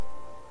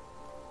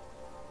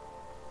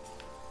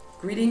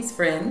Greetings,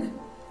 friend.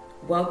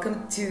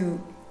 Welcome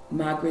to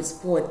Margaret's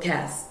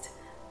podcast.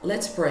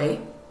 Let's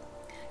pray.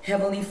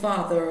 Heavenly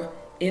Father,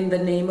 in the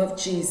name of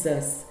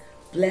Jesus,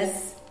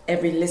 bless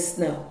every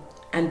listener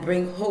and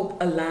bring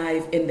hope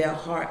alive in their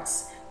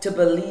hearts to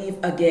believe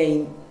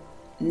again.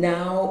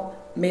 Now,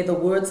 may the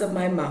words of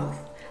my mouth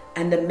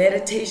and the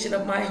meditation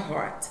of my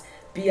heart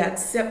be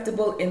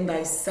acceptable in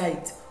thy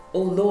sight,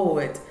 O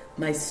Lord,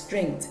 my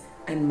strength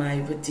and my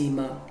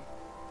Redeemer.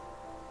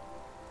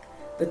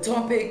 The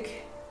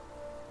topic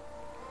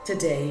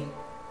today: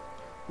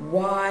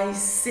 why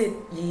sit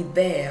ye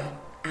there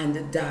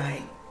and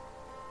die?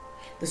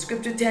 The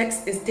scripture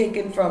text is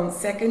taken from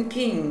 2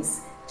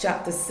 Kings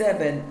chapter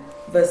 7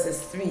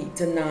 verses 3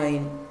 to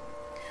 9.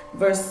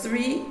 Verse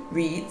 3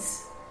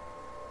 reads,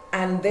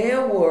 "And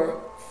there were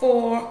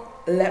 4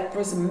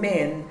 leprous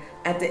men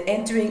at the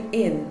entering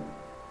in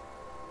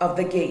of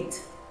the gate,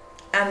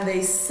 and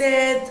they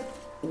said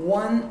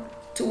one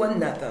to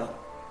another,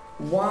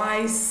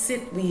 Why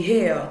sit we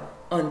here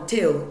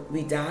until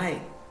we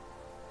die?"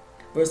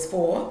 Verse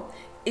 4,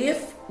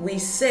 "If we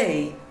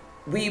say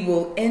we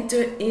will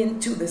enter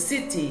into the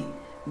city,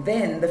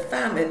 then the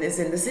famine is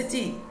in the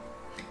city,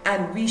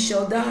 and we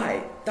shall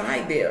die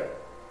there.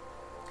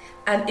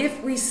 And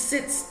if we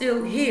sit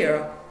still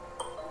here,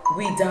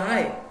 we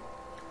die.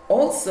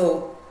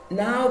 Also,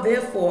 now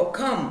therefore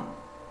come,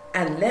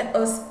 and let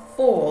us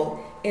fall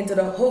into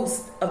the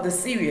host of the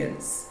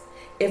Syrians.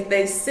 If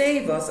they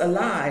save us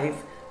alive,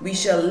 we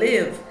shall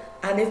live,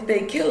 and if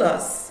they kill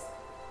us,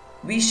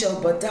 we shall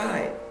but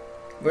die."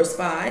 Verse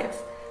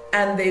 5,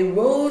 "And they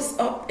rose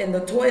up in the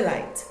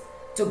twilight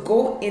to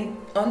go in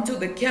unto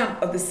the camp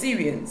of the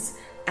Syrians.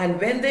 And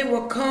when they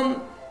were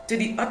come to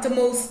the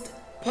uttermost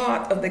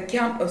part of the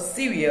camp of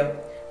Syria,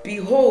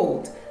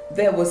 behold,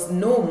 there was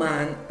no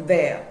man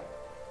there."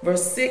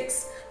 Verse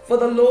 6, "For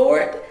the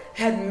Lord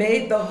had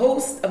made the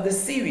host of the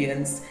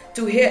Syrians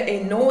to hear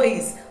a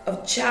noise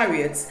of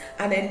chariots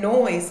and a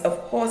noise of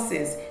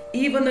horses,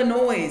 even the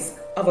noise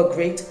of a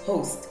great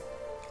host.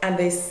 And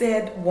they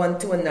said one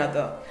to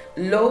another,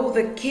 Lo,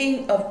 the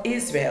king of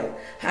Israel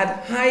had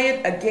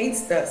hired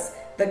against us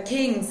the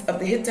kings of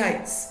the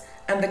Hittites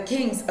and the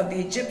kings of the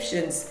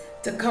Egyptians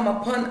to come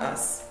upon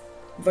us."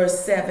 Verse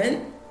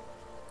 7,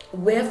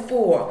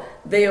 "Wherefore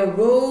they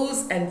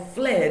arose and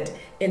fled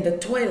in the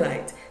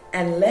twilight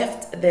and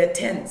left their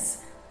tents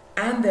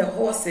and their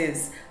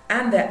horses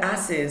and their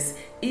asses,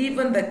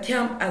 even the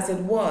camp as it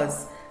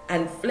was,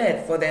 and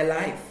fled for their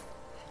life."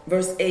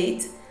 Verse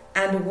 8,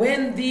 "And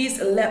when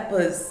these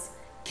lepers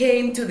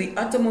came to the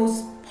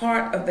uttermost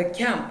part of the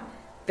camp,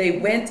 they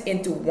went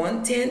into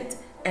one tent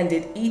and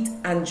did eat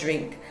and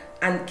drink,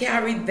 and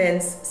carried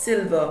thence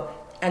silver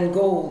and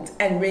gold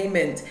and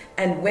raiment,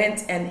 and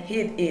went and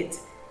hid it,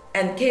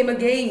 and came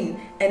again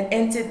and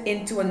entered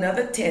into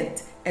another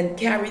tent, and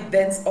carried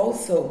thence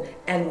also,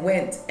 and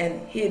went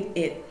and hid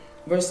it."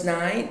 Verse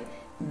 9,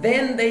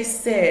 "Then they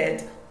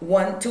said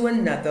one to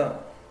another,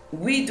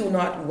 We do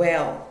not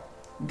well.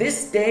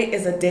 This day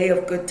is a day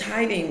of good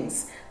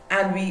tidings,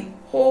 and we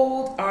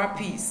hold our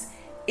peace.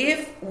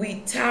 If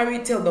we tarry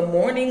till the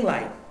morning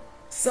light,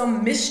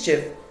 some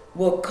mischief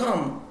will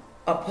come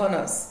upon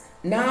us.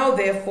 Now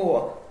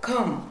therefore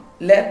come,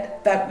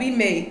 let that we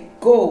may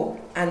go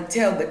and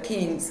tell the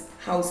king's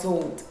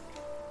household."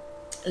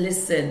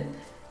 Listen,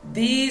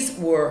 these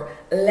were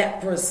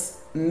leprous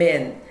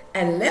men,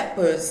 and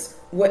lepers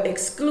were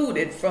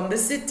excluded from the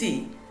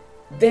city.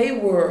 They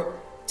were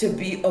to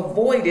be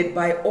avoided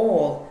by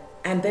all,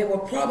 and they were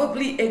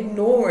probably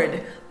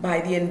ignored by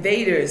the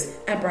invaders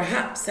and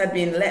perhaps had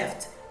been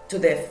left to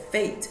their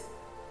fate.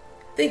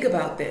 Think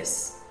about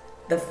this.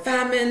 The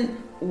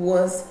famine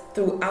was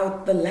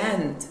throughout the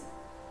land.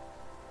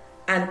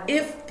 And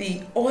if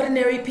the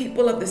ordinary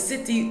people of the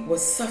city were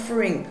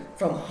suffering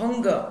from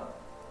hunger,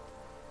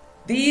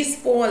 these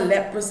 4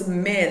 leprous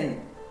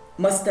men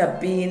must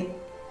have been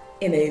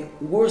in a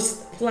worse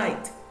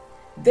plight.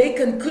 They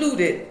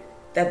concluded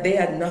that they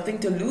had nothing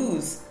to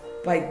lose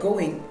by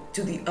going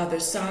to the other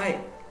side.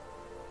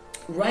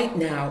 Right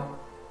now,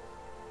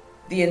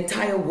 the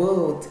entire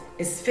world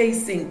is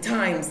facing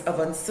times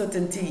of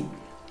uncertainty.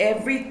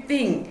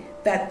 Everything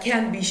that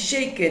can be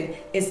shaken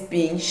is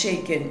being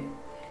shaken.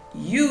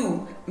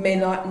 You may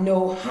not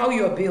know how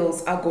your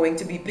bills are going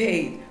to be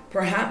paid.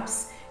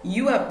 Perhaps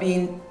you have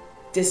been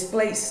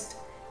displaced.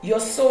 Your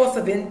source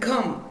of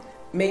income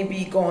may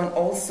be gone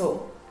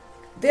also.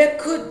 There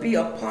could be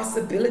a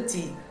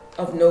possibility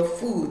of no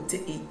food to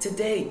eat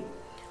today.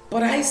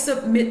 But I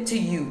submit to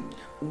you,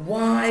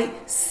 why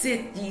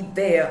sit ye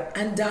there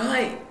and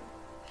die?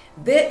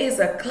 There is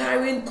a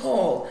clarion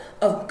call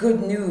of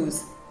good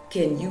news.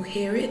 Can you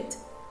hear it?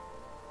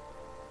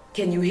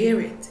 Can you hear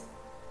it?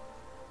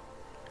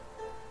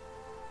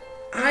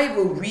 I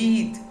will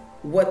read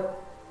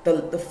what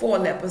the 4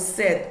 lepers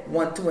said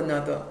one to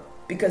another,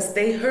 because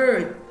they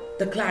heard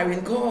the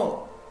clarion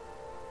call.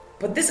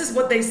 But this is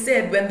what they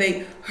said when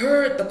they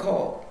heard the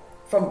call,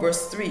 from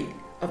verse 3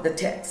 of the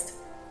text.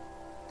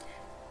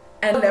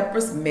 "And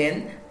leprous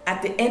men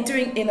at the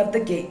entering in of the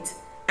gate,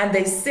 And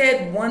they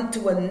said one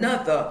to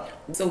another,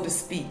 so to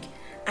speak,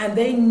 and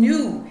they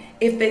knew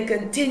if they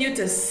continued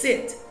to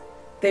sit,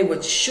 they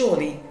would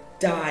surely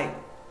die.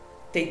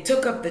 They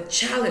took up the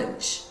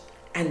challenge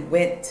and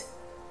went.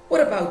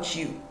 What about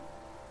you?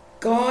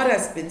 God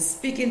has been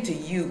speaking to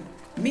you,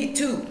 me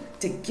too,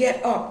 to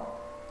get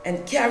up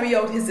and carry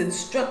out his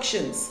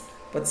instructions,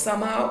 but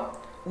somehow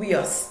we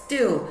are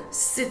still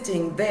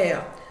sitting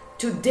there.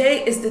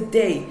 Today is the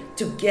day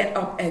to get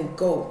up and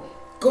go.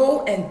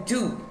 Go and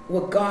do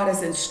what God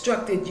has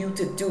instructed you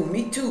to do.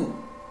 Me too.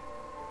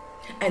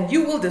 And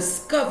you will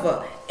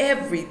discover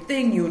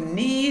everything you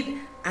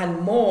need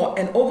and more,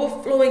 an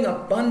overflowing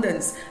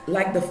abundance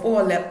like the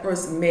 4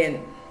 lepers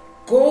men.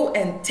 Go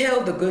and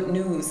tell the good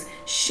news.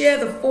 Share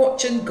the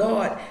fortune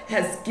God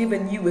has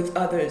given you with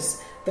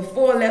others. The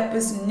 4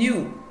 lepers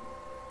knew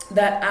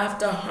that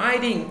after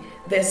hiding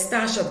their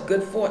stash of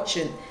good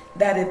fortune,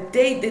 that if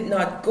they did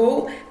not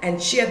go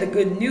and share the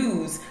good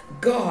news,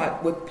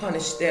 God would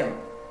punish them.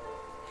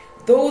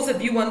 Those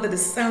of you under the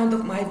sound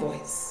of my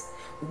voice,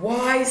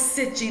 why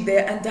sit ye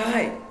there and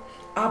die?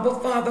 Abba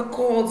Father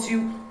calls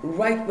you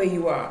right where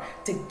you are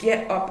to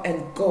get up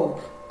and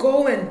go.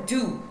 Go and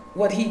do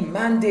what he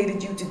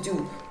mandated you to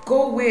do.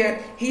 Go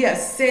where he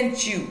has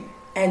sent you,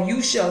 and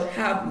you shall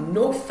have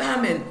no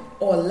famine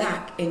or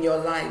lack in your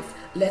life.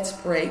 Let's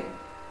pray.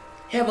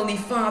 Heavenly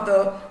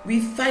Father, we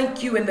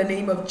thank you in the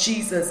name of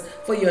Jesus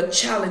for your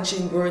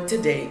challenging word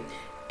today.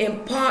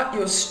 Impart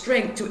your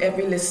strength to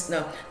every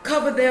listener.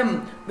 Cover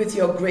them with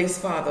your grace,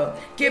 Father.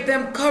 Give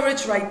them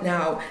courage right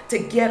now to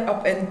get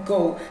up and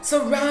go.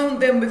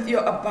 Surround them with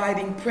your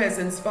abiding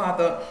presence,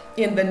 Father,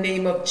 in the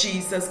name of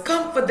Jesus.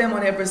 Comfort them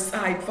on every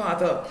side,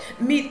 Father.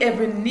 Meet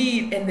every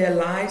need in their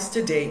lives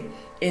today.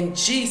 In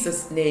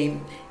Jesus'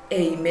 name,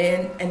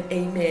 amen and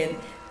amen.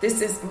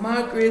 This is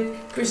Margaret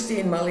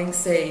Christine Mulling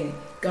saying,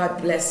 God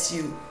bless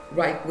you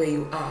right where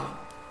you are.